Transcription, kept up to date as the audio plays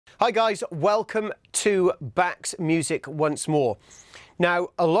Hi guys, welcome to Bax Music once more. Now,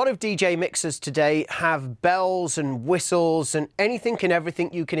 a lot of DJ mixers today have bells and whistles and anything and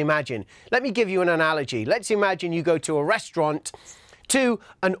everything you can imagine. Let me give you an analogy. Let's imagine you go to a restaurant, to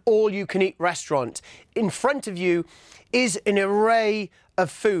an all-you-can-eat restaurant. In front of you is an array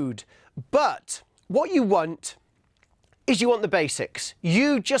of food, but what you want is you want the basics.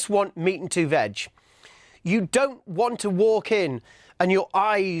 You just want meat and two veg. You don't want to walk in and your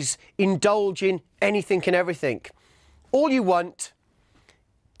eyes indulge in anything and everything. All you want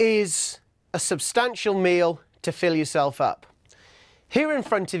is a substantial meal to fill yourself up. Here in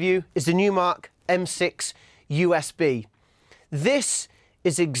front of you is the Numark M6 USB. This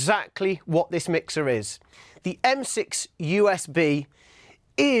is exactly what this mixer is. The M6 USB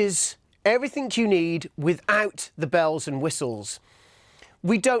is everything you need without the bells and whistles.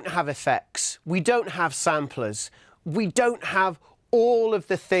 We don't have effects, we don't have samplers, we don't have all of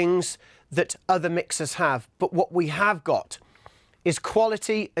the things that other mixers have, but what we have got is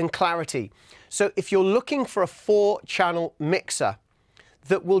quality and clarity. So if you're looking for a 4-channel mixer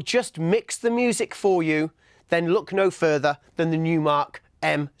that will just mix the music for you, then look no further than the Numark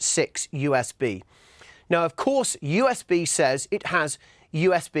M6 USB. Now, of course, USB says it has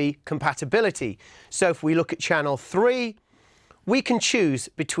USB compatibility. So if we look at channel 3, we can choose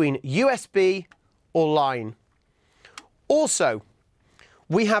between USB or line. Also,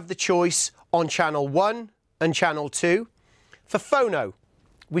 we have the choice on channel 1 and channel 2 for phono,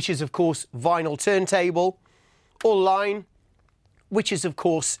 which is of course vinyl turntable, or line, which is of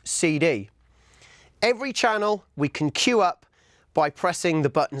course CD. Every channel we can queue up by pressing the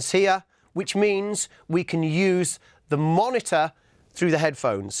buttons here, which means we can use the monitor through the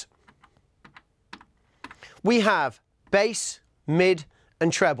headphones. We have bass, mid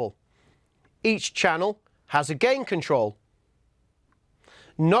and treble. Each channel has a gain control.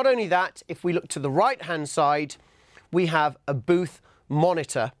 Not only that, if we look to the right hand side, we have a booth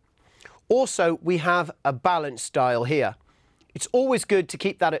monitor. Also, we have a balance dial here. It's always good to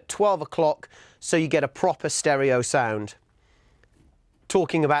keep that at 12 o'clock so you get a proper stereo sound.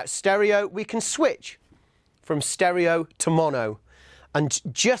 Talking about stereo, we can switch from stereo to mono. And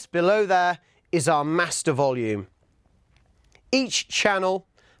just below there is our master volume. Each channel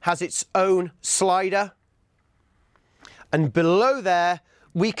has its own slider. And below there,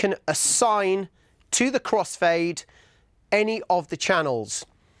 we can assign to the crossfade any of the channels.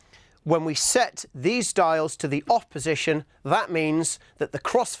 When we set these dials to the off position, that means that the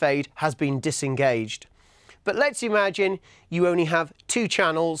crossfade has been disengaged. But let's imagine you only have 2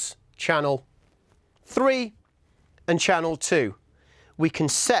 channels, channel 3 and channel 2. We can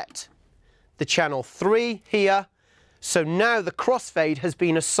set the channel 3 here, so now the crossfade has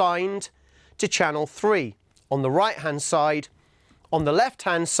been assigned to channel 3 on the right hand side. On the left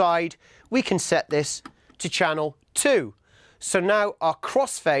hand side, we can set this to channel 2. So now our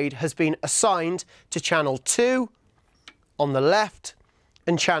crossfade has been assigned to channel 2 on the left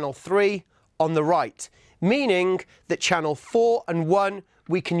and channel 3 on the right, meaning that channel 4 and 1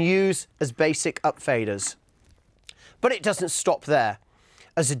 we can use as basic upfaders. But it doesn't stop there.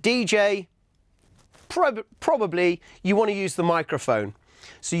 As a DJ, probably you want to use the microphone.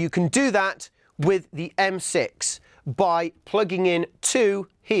 So you can do that with the M6 by plugging in 2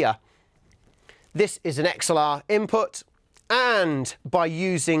 here. This is an XLR input, and by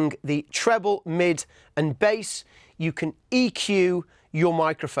using the treble, mid and bass, you can EQ your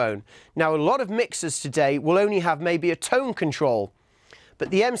microphone. Now, a lot of mixers today will only have maybe a tone control, but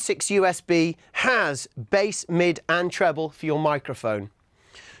the M6 USB has bass, mid and treble for your microphone.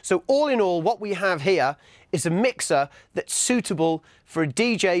 So all in all, what we have here is a mixer that's suitable for a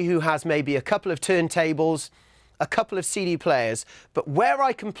DJ who has maybe a couple of turntables, a couple of CD players. But where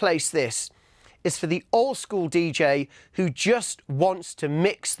I can place this is for the old school DJ who just wants to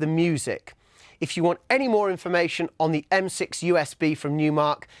mix the music. If you want any more information on the M6 USB from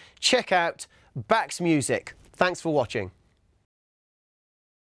Numark, check out Bax Music. Thanks for watching.